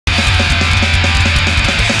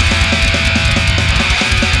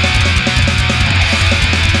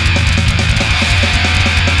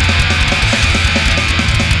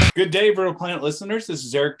Good day, Vertical Planet listeners. This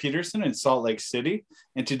is Eric Peterson in Salt Lake City.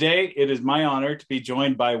 And today it is my honor to be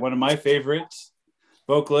joined by one of my favorite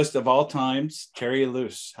vocalists of all times, Terry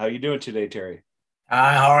Ilous. How are you doing today, Terry?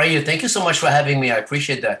 Hi, how are you? Thank you so much for having me. I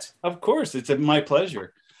appreciate that. Of course, it's my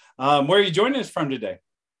pleasure. Where are you joining us from today?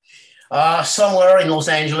 Somewhere in Los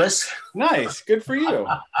Angeles. Nice. Good for you.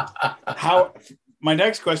 My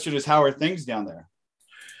next question is, how are things down there?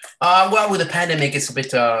 Well, with the pandemic, it's a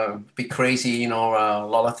bit crazy. A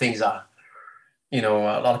lot of things are, a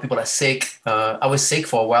lot of people are sick. I was sick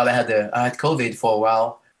for a while. I had COVID for a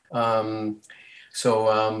while.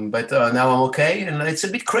 But now I'm okay. And it's a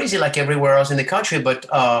bit crazy like everywhere else in the country, but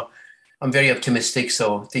I'm very optimistic.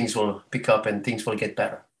 So things will pick up and things will get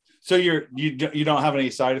better. So you don't have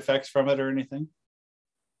any side effects from it or anything?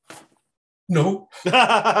 No.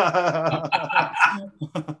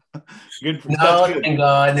 Good. No, good. thank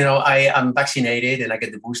God. I'm vaccinated and I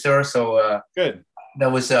get the booster. So Good.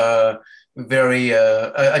 that was very.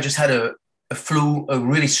 I just had a flu, a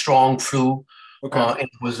really strong flu. Okay. I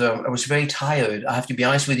was very tired. I have to be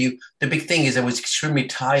honest with you. The big thing is I was extremely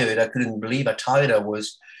tired. I couldn't believe how tired I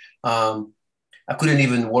was. I couldn't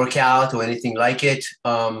even work out or anything like it.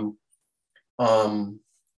 But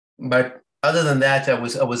other than that, I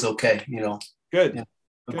was okay. Good. Yeah.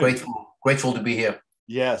 Good. Grateful to be here.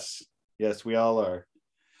 Yes. Yes, we all are.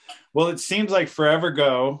 Well, it seems like forever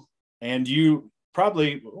ago, and you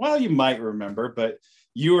probably, well, you might remember, but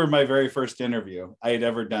you were my very first interview I had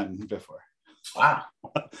ever done before. Wow.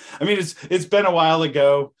 I mean, it's been a while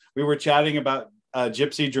ago. We were chatting about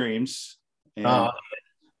Gypsy Dreams,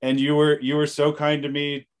 and you were so kind to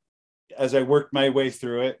me as I worked my way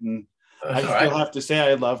through it. And I still have to say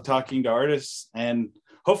I love talking to artists, and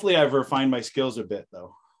hopefully I've refined my skills a bit,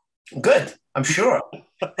 though. Good. I'm sure.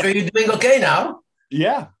 So you're doing okay now?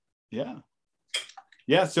 Yeah.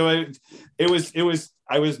 So I was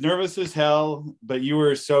nervous as hell, but you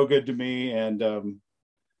were so good to me, and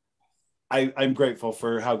I'm grateful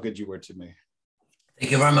for how good you were to me.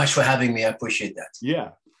 Thank you very much for having me. I appreciate that.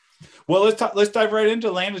 Yeah. Well, let's dive right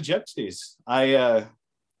into Land of Gypsys. I've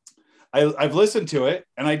listened to it,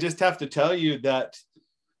 and I just have to tell you that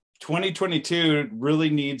 2022 really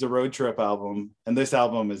needs a road trip album, and this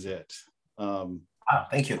album is it.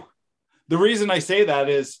 Thank you. The reason I say that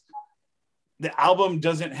is the album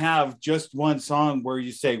doesn't have just one song where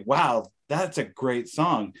you say, wow, that's a great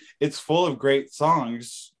song. It's full of great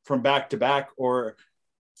songs from back to back, or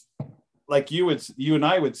like you and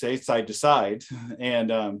I would say, side to side.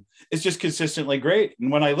 And it's just consistently great.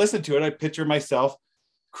 And when I listen to it, I picture myself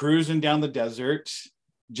cruising down the desert,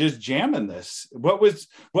 just jamming this.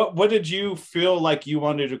 What did you feel like you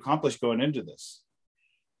wanted to accomplish going into this?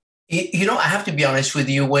 I have to be honest with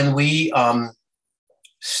you. When we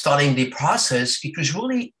starting the process, it was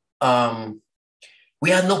really we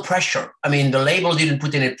had no pressure. I mean, the label didn't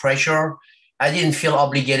put any pressure. I didn't feel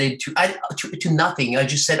obligated to nothing. I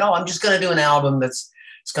just said, "Oh, I'm just gonna do an album it's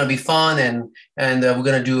gonna be fun, and we're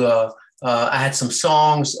gonna do I had some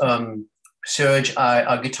songs. Serge,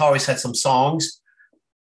 our guitarist, had some songs.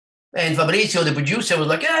 And Fabrizio, the producer, was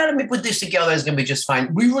like, "Yeah, let me put this together. It's gonna be just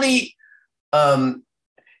fine." We really,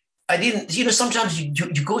 I didn't. Sometimes you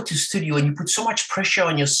go to the studio and you put so much pressure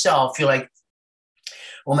on yourself. You're like,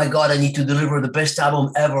 "Oh my God, I need to deliver the best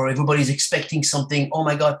album ever. Everybody's expecting something. Oh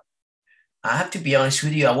my God." I have to be honest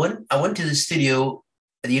with you. I went to the studio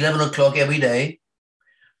at 11 o'clock every day.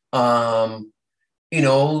 Talk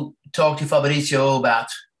to Fabrizio about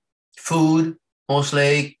food,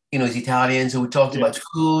 mostly. He's Italian, so we talked about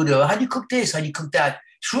food. How do you cook this? How do you cook that?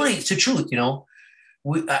 It's the truth.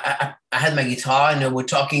 I had my guitar, and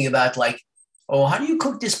we're talking about like, oh, how do you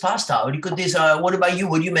cook this pasta? How do you cook this? What about you?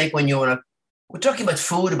 What do you make when you're we're talking about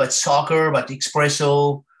food, about soccer, about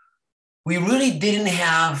espresso. We really didn't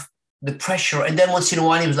have the pressure. And then once in a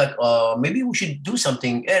while, he was like, maybe we should do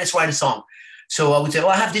something. Yeah, let's write a song. So I would say, oh,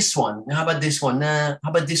 I have this one. How about this one? How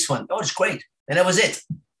about this one? Oh, it's great. And that was it.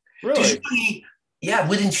 Really? Yeah,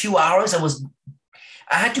 within a few hours, I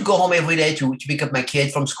had to go home every day to pick up my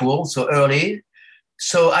kid from school so early.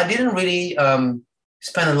 So I didn't really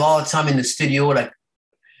spend a lot of time in the studio, like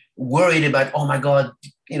worried about, oh my God,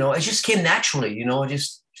 it just came naturally, I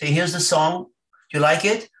just say, here's the song. Do you like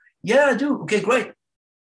it? Yeah, I do. Okay, great.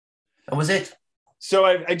 That was it. So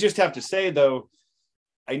I just have to say, though,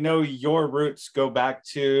 I know your roots go back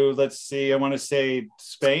to, let's see, I want to say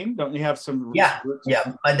Spain. Don't you have some roots?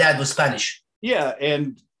 Yeah. My dad was Spanish. Yeah,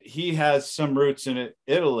 and he has some roots in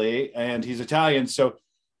Italy, and he's Italian. So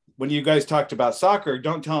when you guys talked about soccer,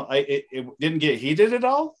 don't tell it didn't get heated at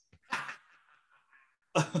all?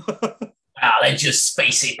 Let's just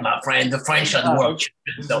face it, my friend. The French are the world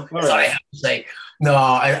champions. So All sorry, I right. have to say. No,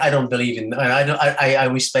 I don't believe in. I don't. I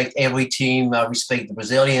respect every team. I respect the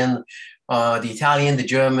Brazilian, the Italian, the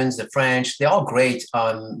Germans, the French. They're all great.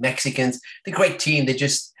 Mexicans, they're a great team. They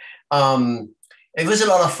just. It was a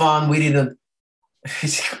lot of fun. We didn't.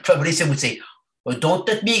 Fabrizio would say, "Well, don't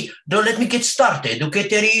let me get started. Okay,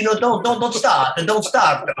 Terry, don't start, don't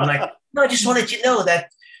start." I'm like, no, I just wanted to know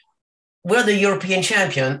that we're the European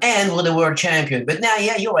champion and we're the world champion. But now,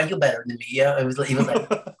 yeah, you're right, you're better than me. Yeah, he was like,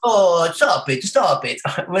 oh, stop it.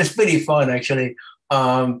 It was pretty fun, actually.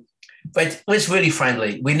 But it was really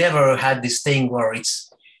friendly. We never had this thing where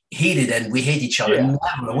it's heated and we hate each other. Yeah.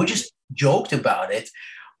 Never. We just joked about it.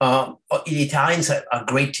 The Italians are a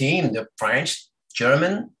great team. The French,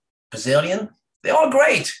 German, Brazilian, they're all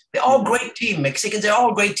great. They're all great teams. Mexicans, they're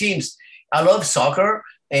all great teams. I love soccer,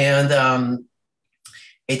 and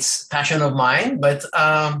it's passion of mine. But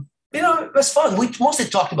it was fun. We mostly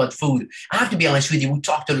talked about food. I have to be honest with you. We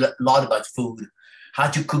talked a lot about food, how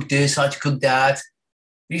to cook this, how to cook that.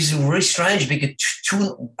 It's really strange because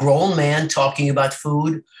two grown men talking about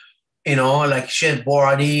food, like Chef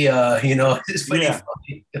Boyardee, it's pretty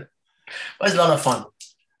funny. It was a lot of fun.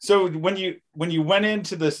 So when you went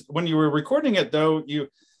into this, when you were recording it though,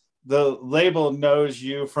 the label knows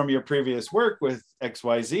you from your previous work with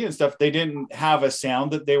XYZ and stuff. They didn't have a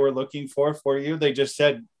sound that they were looking for you. They just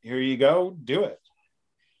said, here you go, do it.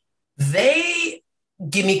 They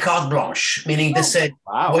give me carte blanche, meaning they said,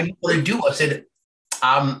 wow. What do you want to do? I said,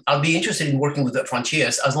 I'll be interested in working with the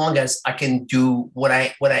Frontiers as long as I can do what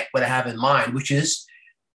I have in mind, which is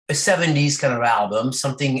a 70s kind of album,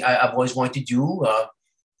 something I've always wanted to do.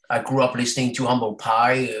 I grew up listening to Humble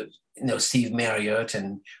Pie, Steve Marriott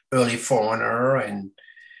and early Foreigner and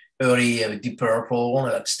early Deep Purple, all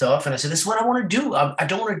that stuff. And I said, this is what I want to do. I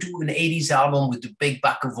don't want to do an 80s album with the big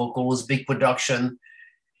backup vocals, big production.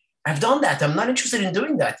 I've done that. I'm not interested in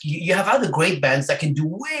doing that. You have other great bands that can do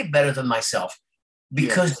way better than myself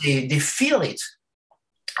because they feel it.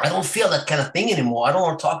 I don't feel that kind of thing anymore. I don't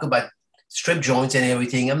want to talk about strip joints and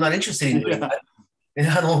everything. I'm not interested in doing that.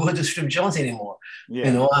 I don't go to strip joints anymore.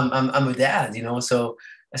 Yeah. I'm a dad, so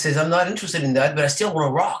I says, I'm not interested in that, but I still want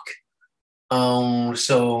to rock.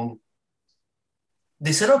 So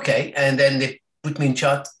they said, okay. And then they put me in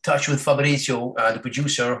touch with Fabrizio, the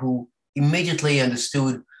producer, who immediately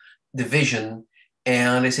understood the vision.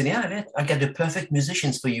 And they said, yeah, I got the perfect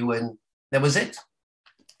musicians for you. And that was it.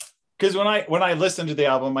 Because when I listen to the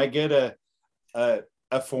album, I get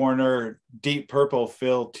a Foreigner, Deep Purple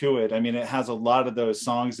feel to it. I mean, it has a lot of those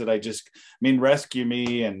songs that Rescue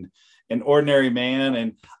Me and An Ordinary Man.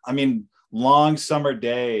 And I mean, Long Summer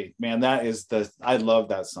Day, man, I love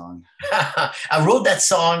that song. I wrote that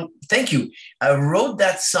song. Thank you. I wrote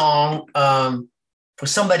that song for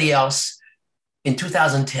somebody else in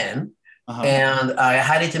 2010. And I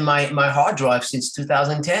had it in my hard drive since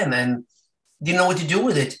 2010 and didn't know what to do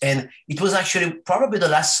with it. And it was actually probably the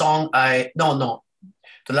last song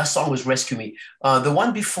the last song was Rescue Me. The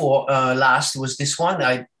one before last was this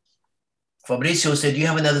one. Fabrizio said, do you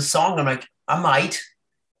have another song? I'm like, I might.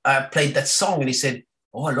 I played that song and he said,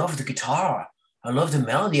 oh, I love the guitar. I love the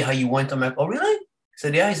melody, how you went. I'm like, oh, really? I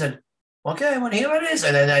said, yeah. He said, okay, well, here it is.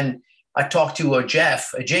 And then I talked to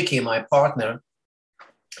JK, my partner.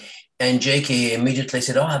 And JK immediately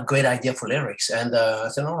said, oh, I have a great idea for lyrics. And I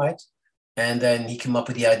said, all right. And then he came up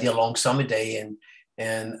with the idea, Long Summer Day.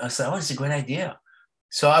 And I said, oh, it's a great idea.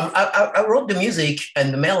 So I wrote the music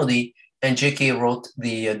and the melody, and JK wrote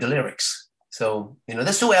the lyrics. So,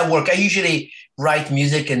 that's the way I work. I usually write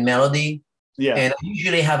music and melody. Yeah. And I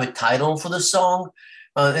usually have a title for the song.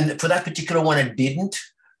 And for that particular one, I didn't.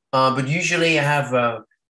 But usually I have a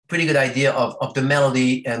pretty good idea of the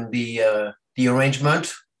melody and the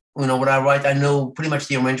arrangement. What I write, I know pretty much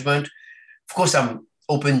the arrangement. Of course, I'm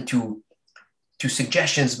open to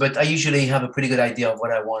suggestions, but I usually have a pretty good idea of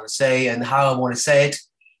what I want to say and how I want to say it.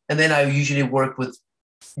 And then I usually work with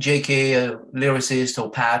JK, a lyricist, or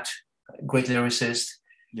Pat, a great lyricist.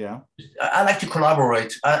 Yeah. I like to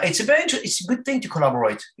collaborate. It's a good thing to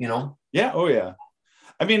collaborate, Yeah. Oh, yeah.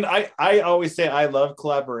 I mean, I always say I love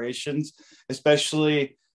collaborations,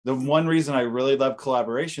 especially the one reason I really love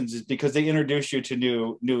collaborations is because they introduce you to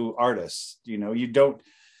new artists.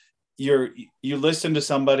 You listen to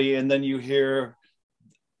somebody and then you hear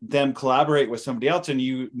them collaborate with somebody else and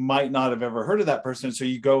you might not have ever heard of that person. So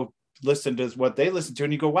you go listen to what they listen to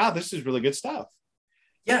and you go, wow, this is really good stuff.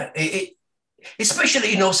 Yeah.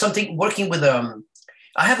 Especially, something working with,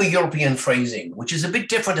 I have a European phrasing, which is a bit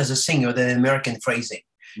different as a singer than American phrasing.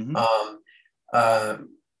 Mm-hmm.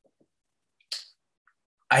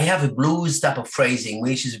 I have a blues type of phrasing,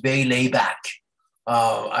 which is very laid back.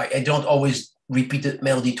 I don't always repeat the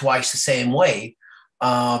melody twice the same way.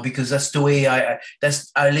 because that's the way I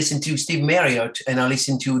listen to Steve Marriott and I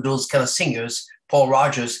listen to those kind of singers, Paul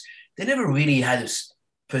Rogers. They never really had this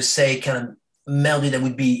per se kind of melody that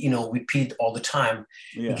would be, repeated all the time,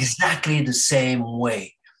 exactly the same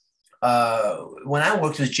way. When I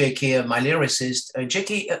worked with JK, my lyricist,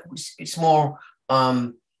 JK, it's more,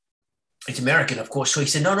 it's American, of course. So he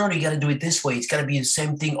said, no, you got to do it this way. It's got to be the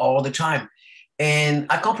same thing all the time. And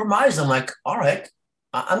I compromised. I'm like, all right,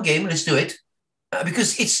 I'm game. Let's do it.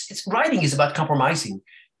 Because it's writing is about compromising.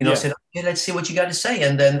 I said, okay, let's see what you got to say.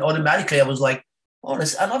 And then automatically I was like, oh,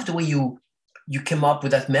 I love the way you came up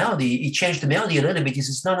with that melody. He changed the melody a little bit. He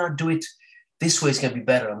says, no, do it this way. It's going to be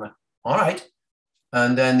better. I'm like, all right.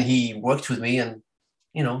 And then he worked with me and,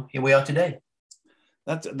 here we are today.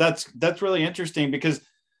 That's really interesting because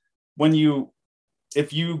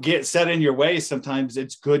if you get set in your way, sometimes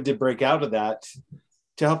it's good to break out of that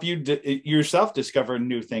to help you yourself discover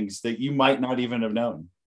new things that you might not even have known.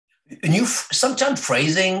 Sometimes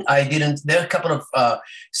phrasing, there are a couple of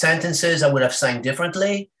sentences I would have sang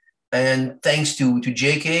differently. And thanks to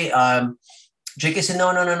JK, JK said,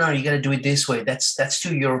 no, you got to do it this way. That's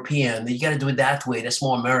too European. You got to do it that way. That's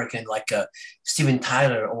more American, like Steven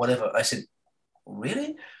Tyler or whatever. I said,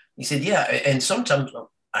 really? He said, yeah. And sometimes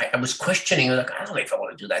I was questioning, like, I don't know if I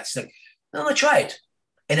want to do that. He's like, no, let's try it.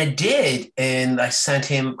 And I did. And I sent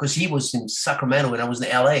him, because he was in Sacramento and I was in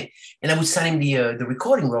LA. And I would send him the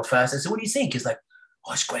recording real fast. I said, what do you think? He's like,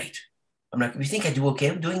 oh, it's great. I'm like, you think I do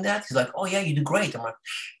okay with doing that? He's like, oh, yeah, you do great. I'm like,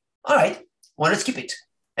 all right, well, let's keep it.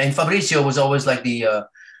 And Fabrizio was always like the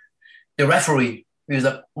referee. He was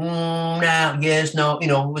like, nah, yes, no, it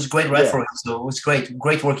was a great referee. Yeah. So it was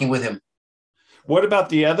great working with him. What about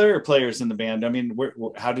the other players in the band? I mean,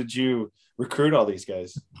 how did you recruit all these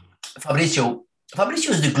guys? Fabrizio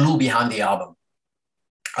is the glue behind the album.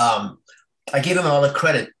 I gave him a lot of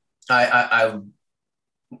credit. I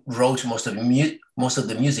wrote most of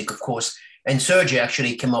the music, of course, and Sergey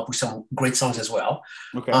actually came up with some great songs as well.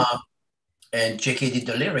 Okay. And JK did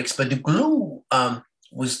the lyrics, but the glue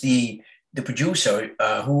was the producer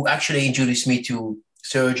who actually introduced me to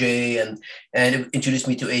Sergey and introduced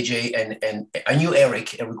me to AJ, and I knew Eric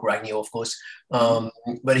Ragno, of course.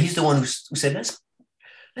 But he's the one who said,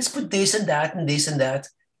 let's put this and that and this and that.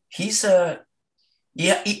 He's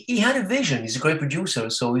he had a vision. He's a great producer.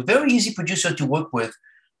 So he's a very easy producer to work with.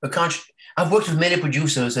 I've worked with many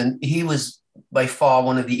producers, and he was by far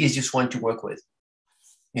one of the easiest one to work with,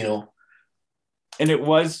 And it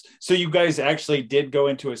was, so you guys actually did go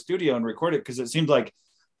into a studio and record it, because it seems like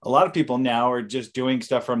a lot of people now are just doing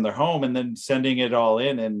stuff from their home and then sending it all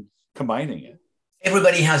in and combining it.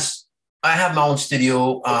 I have my own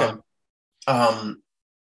studio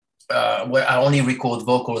where I only record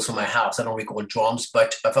vocals from my house. I don't record drums,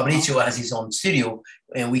 but Fabrizio has his own studio,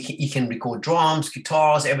 and he can record drums,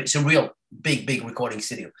 guitars. It's a real big recording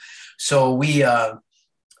studio. So we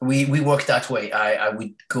work that way. I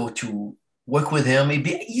would go to work with him. It'd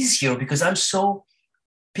be easier because I'm so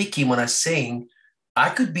picky when I sing. I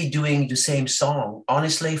could be doing the same song,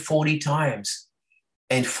 honestly, 40 times.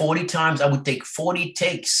 And 40 times I would take 40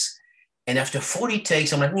 takes. And after 40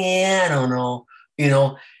 takes, I'm like, yeah, I don't know,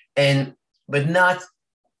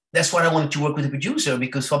 that's why I wanted to work with the producer,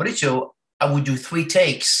 because Fabrizio, I would do 3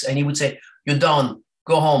 takes and he would say, you're done,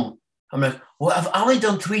 go home. I'm like, well, I've only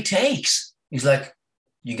done 3 takes. He's like,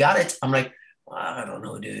 you got it. I'm like, I don't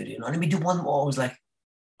know, dude, let me do one more. I was like,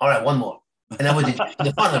 all right, one more. And I would do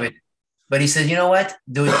the fun of it. But he said, you know what?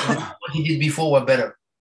 What he did before were better.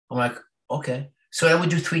 I'm like, okay. So I would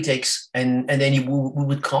do 3 takes, and then we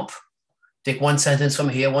would comp, take 1 sentence from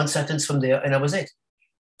here, 1 sentence from there, and that was it.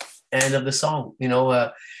 End of the song. It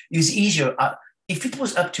was easier. If it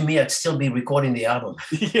was up to me, I'd still be recording the album.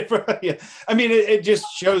 Yeah. I mean, it just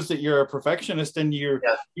shows that you're a perfectionist and you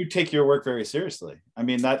take your work very seriously. I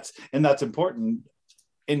mean, that's important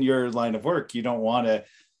in your line of work. You don't want to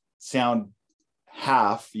sound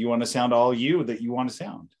half. You want to sound all that you want to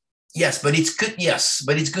sound. Yes, but it's good. Yes,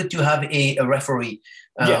 but it's good to have a referee.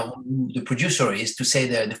 The producer is to say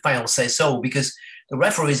the final say so, because the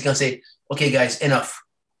referee is going to say, okay, guys, enough.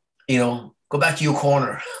 Go back to your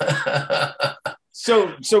corner.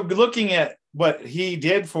 So looking at what he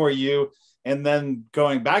did for you and then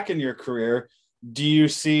going back in your career, do you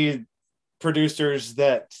see producers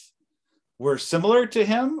that were similar to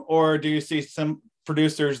him, or do you see some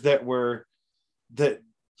producers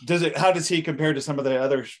how does he compare to some of the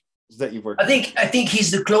others that you've worked with? I think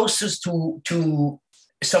he's the closest to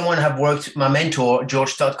someone I've worked, my mentor,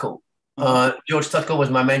 George Tutko. George Tutko was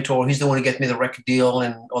my mentor. He's the one who got me the record deal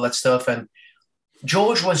and all that stuff. And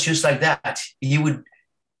George was just like that. He would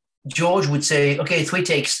George would say, okay, 3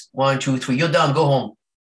 takes, 1, 2, 3, you're done, go home.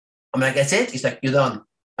 I'm like, that's it? He's like, you're done.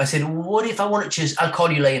 I said, what if I want to just, I'll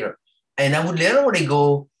call you later. And I would literally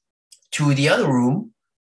go to the other room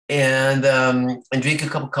and drink a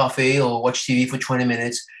cup of coffee or watch TV for 20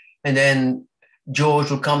 minutes. And then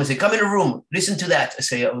George would come and say, come in the room, listen to that. I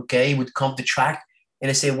say, okay. He would come to track and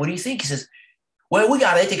I say, what do you think? He says, well, we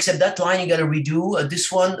got it, except that line you got to redo.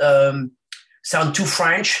 This one sound too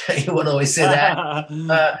French. He would always say that.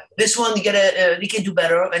 This one you can do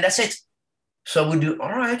better, and that's it. So we do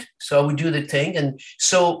all right. So we do the thing, and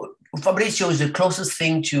so Fabrizio is the closest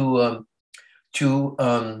thing to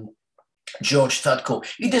George Tutko.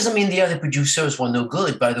 It doesn't mean the other producers were no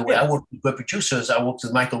good. By the way, I worked with great producers. I worked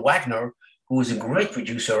with Michael Wagner, who was a great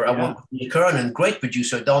producer. I worked with Nick Kernan, great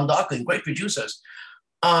producer. Don Dokken, great producers.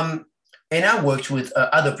 And I worked with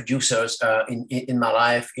other producers in my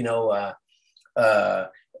life, you know.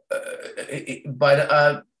 But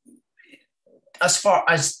as far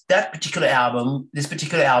as that particular album, this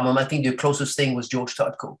particular album, I think the closest thing was George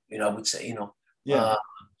Tutko. You know, I would say, you know.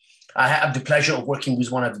 I have the pleasure of working with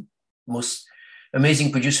one of the most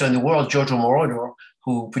amazing producer in the world, Giorgio Moroder,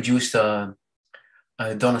 who produced Donna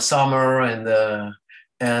Summer and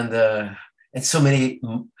so many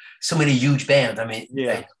huge bands. I mean,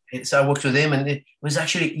 so I worked with him, and it was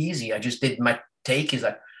actually easy. I just did my take. He's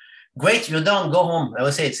like, "Great, you're done. Go home." I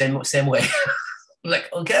would say it same way.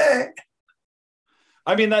 Like, okay.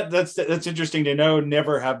 I mean, that's interesting to know.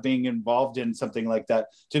 Never have been involved in something like that.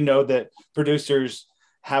 To know that producers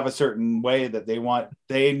have a certain way that they want.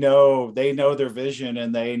 They know their vision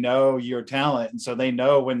and they know your talent, and so they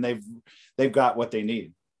know when they've got what they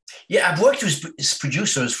need. Yeah, I've worked with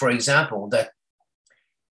producers, for example, that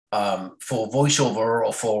for voiceover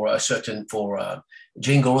or for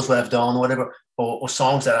jingles that I've done, whatever, or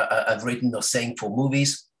songs that I've written or sang for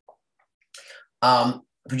movies.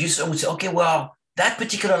 Producer would say, okay, well, that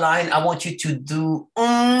particular line, I want you to do,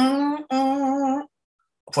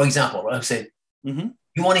 for example, I say,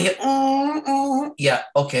 you want to hear, yeah,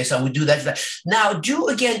 okay, so I would do that. Now do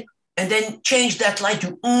again, and then change that line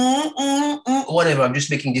to, whatever, I'm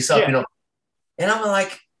just making this up, you know. And I'm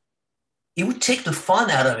like, it would take the fun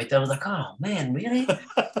out of it. I was like, oh man, really?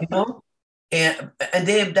 You know? And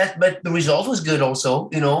but the result was good also,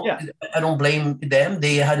 you know. I don't blame them.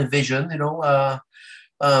 They had a vision, you know.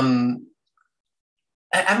 I'm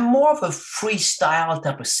more of a freestyle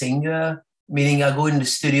type of singer, meaning I go in the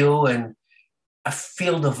studio and I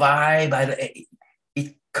feel the vibe.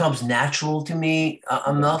 It comes natural to me.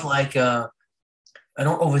 I'm not like, I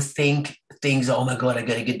don't overthink things. Oh my God, I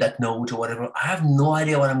got to get that note or whatever. I have no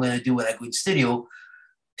idea what I'm going to do when I go in the studio.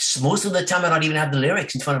 Most of the time, I don't even have the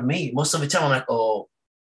lyrics in front of me. Most of the time, I'm like, oh,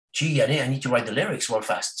 gee, I need to write the lyrics real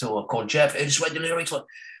fast. So I call Jeff, hey, just write the lyrics.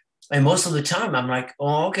 And most of the time, I'm like,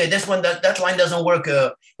 oh, okay, this one, that line doesn't work.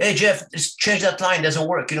 Hey, Jeff, just change that line, doesn't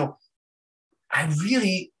work. You know, I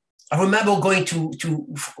remember going to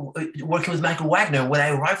working with Michael Wagner. When I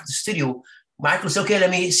arrived at the studio, Michael said, okay, let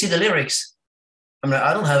me see the lyrics. I'm like,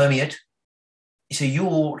 I don't have them yet. He said,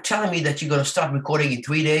 you're telling me that you're going to start recording in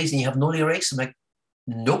 3 days and you have no lyrics? I'm like,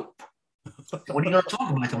 nope. What are you going to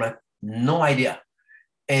talk about? I'm like, no idea.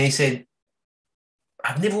 And he said,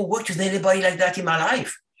 I've never worked with anybody like that in my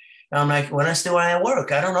life. And I'm like, when I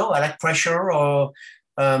work, I don't know. I like pressure, or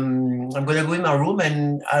I'm going to go in my room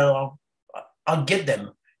and I'll get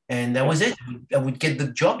them. And that was it. I would get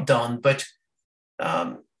the job done. But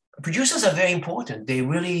producers are very important. They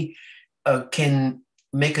really can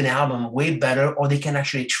make an album way better, or they can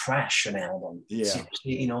actually trash an album. Seriously,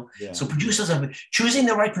 you know. So producers choosing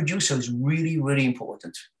the right producer is really, really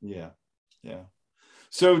important. Yeah.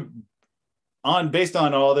 So based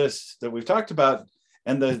on all this that we've talked about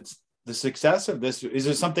and the success of this, is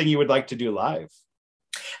it something you would like to do live?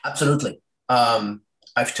 Absolutely.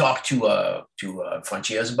 I've talked to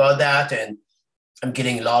Franchiers about that, and I'm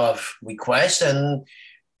getting a lot of requests and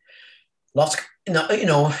lots. You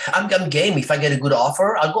know, I'm game. If I get a good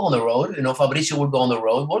offer, I'll go on the road. You know, Fabrizio will go on the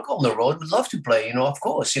road. We'll go on the road. We'd love to play. You know, of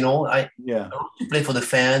course. You know, I love to play for the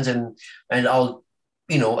fans, and I'll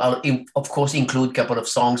of course include a couple of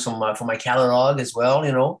songs from my catalog as well.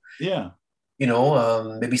 You know. You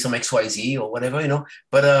know, maybe some XYZ or whatever. You know,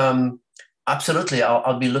 but absolutely,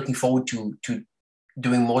 I'll be looking forward to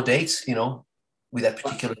doing more dates. You know, with that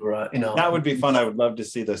particular. You know, that would be fun. I would love to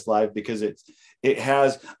see this live because it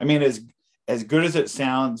has. I mean, as good as it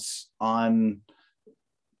sounds on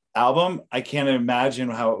album, I can't imagine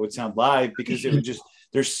how it would sound live, because it would just,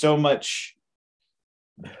 there's so much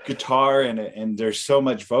guitar in it and there's so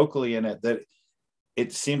much vocally in it that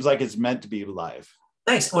it seems like it's meant to be live.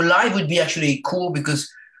 Nice. Well, live would be actually cool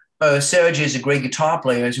because Serge is a great guitar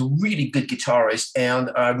player. He's a really good guitarist,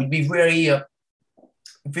 and would be very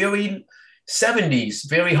 70s,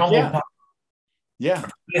 very humble Yeah. Yeah.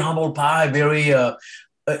 very humble pie, very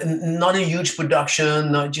not a huge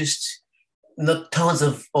production, not tons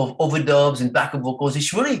of overdubs and backup vocals.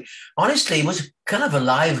 It's really, honestly, it was kind of a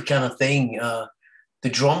live kind of thing. The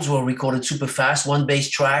drums were recorded super fast, one bass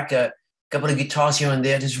track, a couple of guitars here and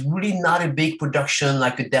there. There's really not a big production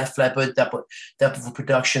like a Def Leppard type of a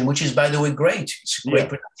production, which is, by the way, great. It's a great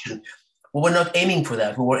production. We were not aiming for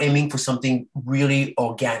that. We were aiming for something really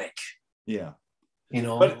organic. Yeah. You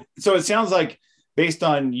know. But so it sounds like, based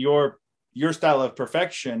on your style of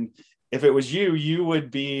perfection, if it was you, you would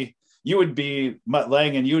be Mutt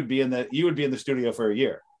Lange, and you would be in the studio for a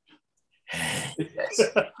year. Yes.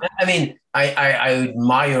 I mean, I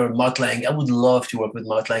admire Mutt Lange. I would love to work with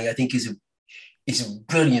Mutt Lange. I think he's a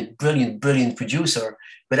brilliant producer.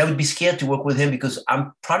 But I would be scared to work with him because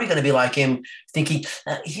I'm probably going to be like him, thinking,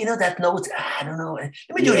 that note, I don't know. Let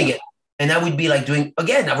me do it again. And I would be like doing,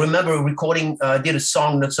 again, I remember recording, did a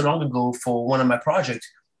song not so long ago for one of my projects.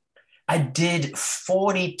 I did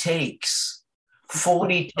 40 takes.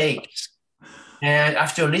 And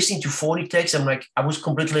after listening to 40 takes, I'm like, I was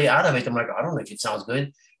completely out of it. I'm like, I don't know if it sounds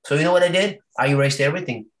good. So you know what I did? I erased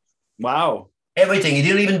everything. Wow. Everything. He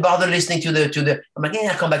didn't even bother listening to the. I'm like,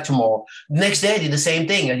 I'll come back tomorrow. The next day, I did the same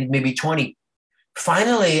thing. I did maybe 20.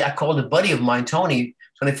 Finally, I called a buddy of mine, Tony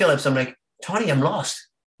Phillips. I'm like, Tony, I'm lost.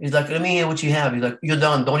 He's like, let me hear what you have. He's like, you're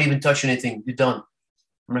done. Don't even touch anything. You're done.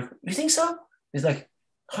 I'm like, you think so? He's like,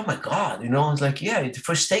 oh my God. I was like, yeah, the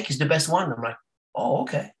first take is the best one. I'm like, oh,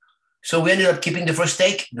 okay. So we ended up keeping the first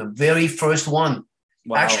take, the very first one.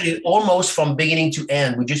 Wow. Actually, almost from beginning to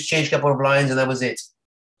end. We just changed a couple of lines and that was it.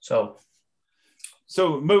 So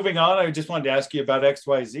moving on, I just wanted to ask you about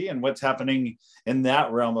XYZ and what's happening in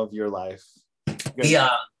that realm of your life. Yeah,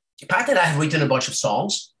 Pat and I have written a bunch of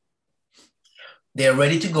songs. They're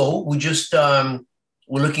ready to go. We just we're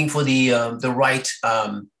looking for the right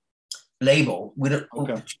label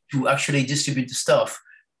to actually distribute the stuff.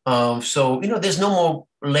 So there's no more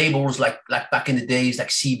labels like back in the days, like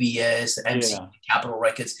CBS, MC, Capitol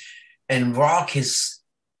Records, and rock is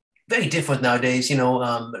very different nowadays.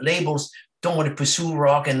 Labels don't want to pursue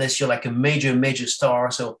rock unless you're like a major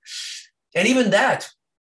star. So, and even that,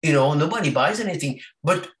 nobody buys anything.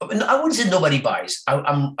 But I wouldn't say nobody buys.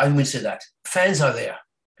 I wouldn't say that. Fans are there.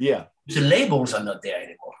 Yeah. The labels are not there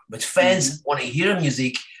anymore. But fans want to hear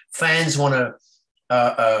music. Fans want to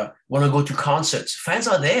go to concerts. Fans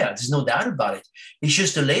are there. There's no doubt about it. It's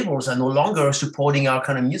just the labels are no longer supporting our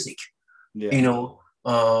kind of music. Yeah.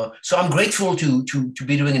 So I'm grateful to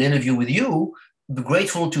be doing an interview with you. I'm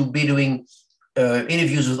grateful to be doing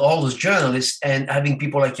interviews with all those journalists and having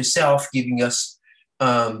people like yourself giving us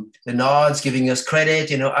the nods, giving us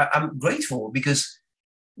credit. I'm grateful because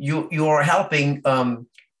you are helping.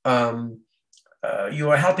 You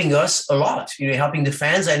are helping us a lot. You're helping the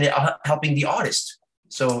fans and helping the artists.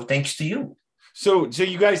 So thanks to you. So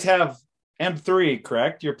you guys have M3,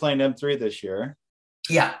 correct? You're playing M3 this year.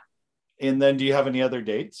 Yeah. And then do you have any other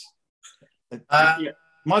dates?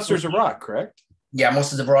 Monsters of Rock, correct? Yeah,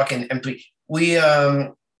 Monsters of Rock and M3.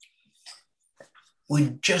 We're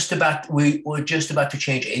just about to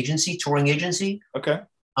change agency, touring agency. Okay.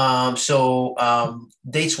 So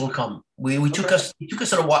dates will come. It took us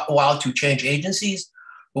a while to change agencies.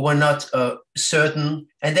 We were not certain,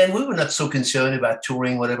 and then we were not so concerned about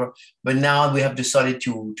touring, whatever. But now we have decided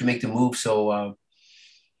to make the move. So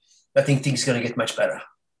I think things are going to get much better.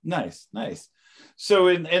 Nice. So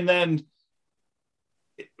and then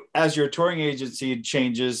as your touring agency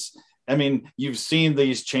changes, I mean, you've seen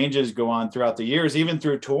these changes go on throughout the years, even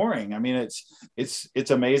through touring. I mean, it's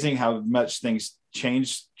amazing how much things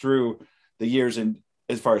change through the years, and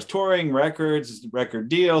as far as touring, records, record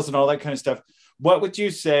deals, and all that kind of stuff. What would you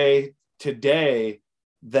say today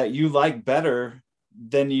that you like better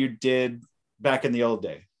than you did back in the old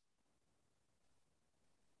day?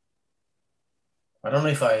 I don't know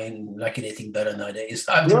if I like anything better nowadays.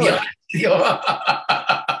 I have to be honest with you.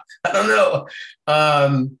 I don't know.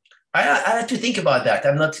 I have to think about that.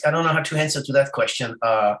 I don't know how to answer to that question.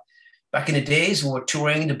 Back in the days, we were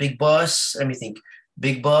touring the big bus. Let me think.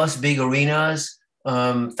 Big bus, big arenas,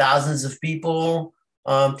 thousands of people.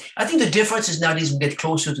 I think the difference is nowadays we get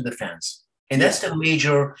closer to the fans. And that's the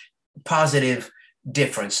major positive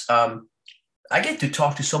difference. I get to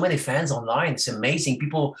talk to so many fans online. It's amazing.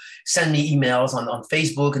 People send me emails on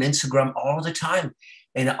Facebook and Instagram all the time.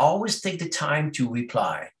 And I always take the time to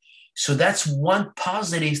reply. So that's one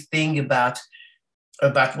positive thing about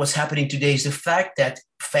what's happening today is the fact that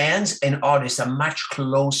fans and artists are much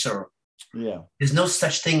closer Yeah. There's no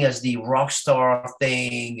such thing as the rock star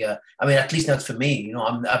thing. I mean, at least not for me. You know,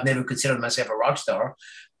 I've never considered myself a rock star.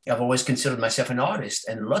 I've always considered myself an artist,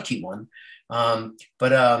 and a lucky one.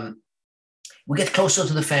 But we get closer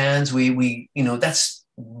to the fans. You know, that's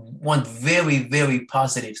one very, very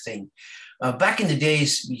positive thing. Back in the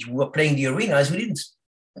days, we were playing the arenas.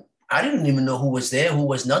 I didn't even know who was there, who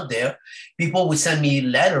was not there. People would send me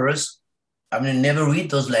letters. I mean, never read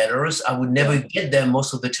those letters. I would never get them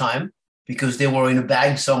most of the time because they were in a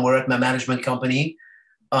bag somewhere at my management company.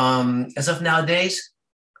 As of nowadays,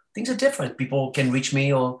 things are different. People can reach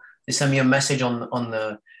me, or they send me a message on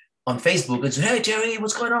Facebook and say, "Hey Terry,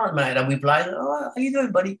 what's going on, man?" I reply, "Oh, how you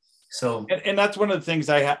doing, buddy?" So, and that's one of the things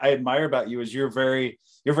I admire about you is you're very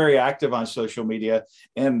active on social media.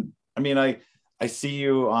 And I mean, I see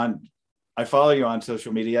you on, I follow you on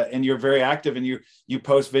social media, and you're very active, and you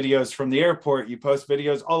post videos from the airport, you post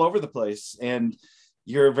videos all over the place, and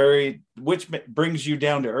which brings you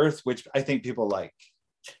down to earth, which I think people like.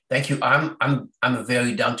 Thank you. I'm a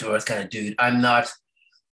very down to earth kind of dude. I don't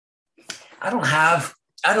have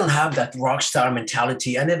that rock star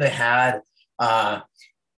mentality. I never had.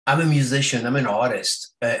 I'm a musician. I'm an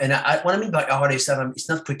artist, and what I mean by artist, it's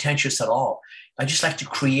not pretentious at all. I just like to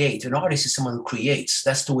create. An artist is someone who creates.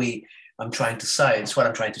 That's the way I'm trying to say. It's what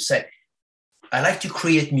I'm trying to say. I like to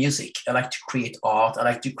create music. I like to create art. I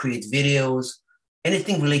like to create videos,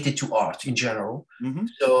 anything related to art in general. Mm-hmm.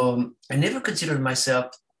 So I never considered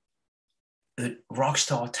myself a rock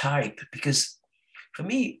star type because for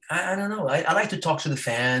me, I don't know. I like to talk to the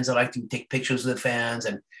fans. I like to take pictures of the fans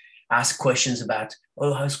and ask questions about,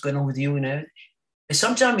 oh, how's it going on with you? You know, and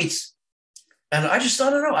sometimes and I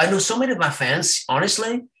don't know. I know so many of my fans,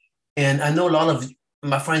 honestly, and I know a lot of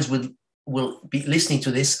my friends will be listening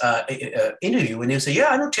to this interview and they'll say,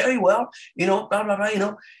 yeah, I know Terry well, you know, blah, blah, blah, you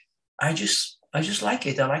know. I just like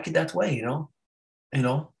it. I like it that way, you know.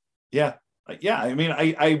 Yeah. I mean,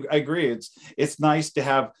 I agree. It's nice to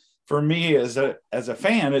have, for me as a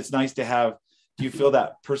fan, it's nice to have, do you feel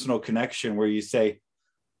that personal connection where you say,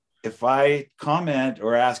 if I comment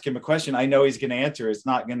or ask him a question, I know he's going to answer. He's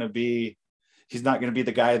not going to be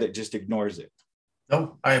the guy that just ignores it.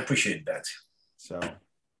 No, I appreciate that. So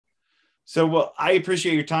well, I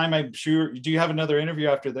appreciate your time. I'm sure. Do you have another interview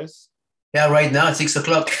after this? Yeah, right now it's 6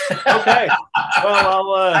 o'clock. Okay.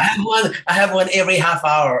 Well, I have one every half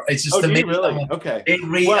hour. It's just amazing. Really? Okay.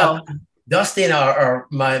 Dustin,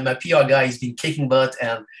 my PR guy, has been kicking butt,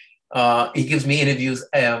 and he gives me interviews.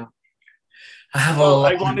 I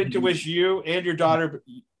wanted to wish you and your daughter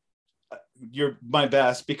my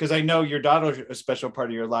best, because I know your daughter's a special part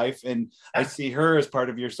of your life, and I see her as part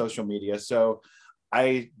of your social media. So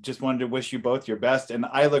I just wanted to wish you both your best, and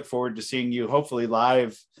I look forward to seeing you hopefully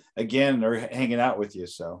live again or hanging out with you.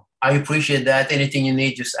 So I appreciate that. Anything you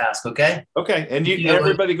need, just ask. Okay. And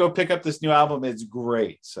everybody go pick up this new album. It's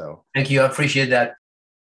great. So thank you. I appreciate that.